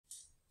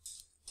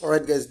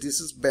Alright guys,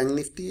 this is Bank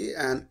Nifty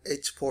and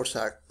H4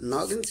 chart.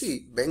 Now you can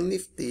see Bank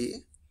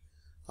Nifty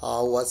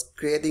was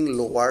creating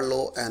lower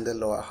low and a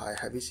lower high.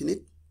 Have you seen it?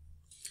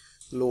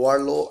 Lower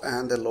low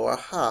and a lower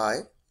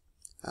high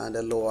and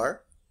a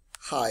lower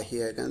high.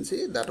 Here you can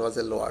see that was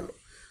a lower low.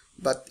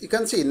 But you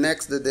can see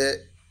next they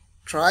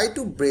try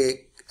to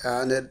break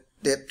and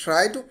they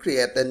try to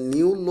create a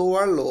new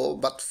lower low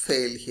but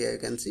fail. Here you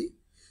can see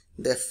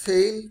they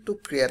fail to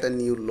create a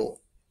new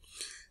low.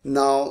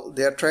 Now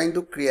they are trying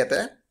to create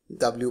a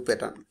W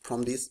pattern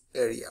from this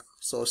area,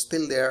 so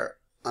still they are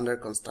under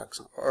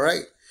construction. All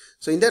right,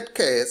 so in that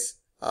case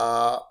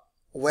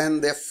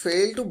when they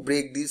fail to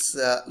break this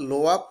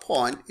lower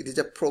point, it is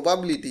a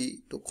probability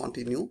to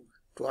continue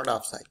toward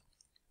upside.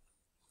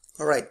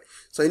 All right,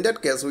 so in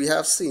that case we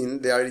have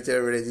seen there is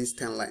a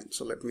resistance line.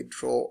 So let me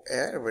draw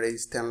a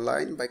resistance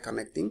line by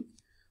connecting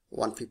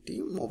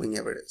 150 moving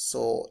average.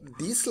 So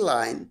this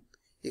line,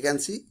 you can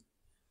see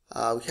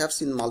we have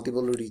seen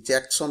multiple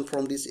rejection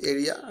from this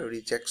area,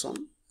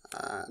 rejection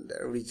and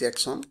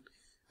rejection,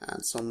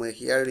 and somewhere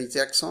here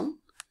rejection,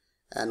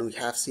 and we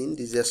have seen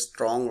this is a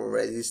strong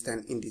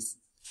resistance in this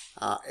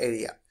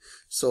area.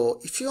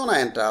 So if you want to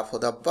enter for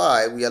the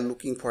buy, we are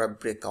looking for a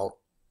breakout.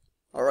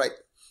 All right,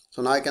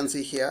 so now I can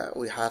see here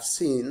we have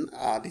seen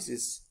this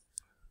is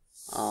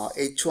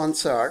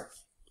H1 chart,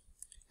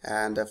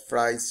 and the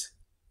price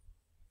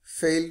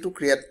failed to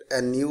create a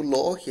new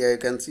low. Here you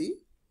can see,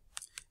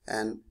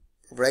 and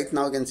right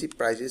now you can see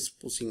price is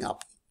pushing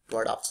up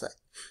toward upside.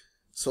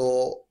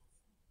 So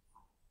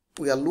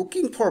we are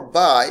looking for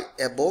buy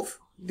above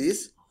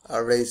this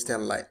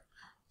resistance line.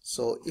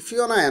 So if you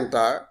want to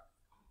enter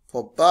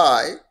for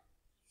buy,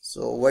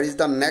 so what is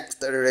the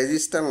next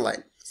resistance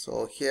line?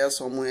 So here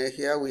somewhere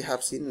here we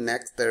have seen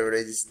next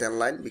resistance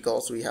line,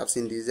 because we have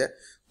seen this is a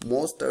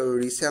most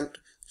recent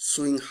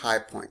swing high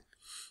point.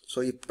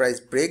 So if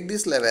price break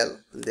this level,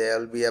 there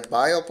will be a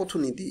buy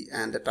opportunity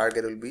and the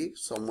target will be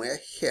somewhere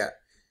here.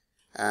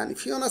 And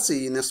if you want to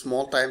see in a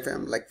small time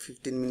frame like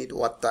 15 minutes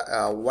what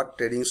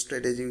trading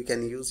strategy we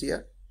can use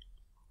here.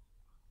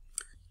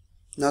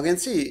 Now you can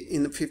see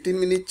in the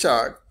 15-minute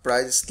chart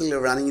price is still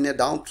running in a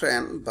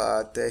downtrend,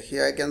 but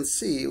here I can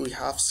see we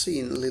have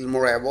seen a little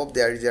more above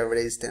there is a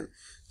resistance.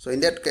 So in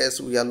that case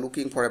we are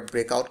looking for a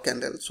breakout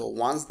candle. So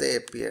once they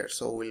appear,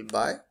 so we'll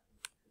buy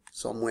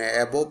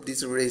somewhere above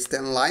this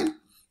resistance line,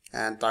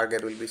 and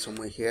target will be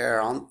somewhere here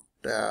around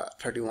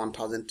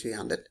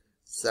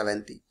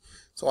 31,370.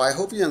 So I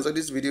hope you enjoyed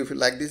this video. If you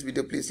like this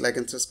video, please like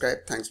and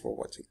subscribe. Thanks for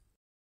watching.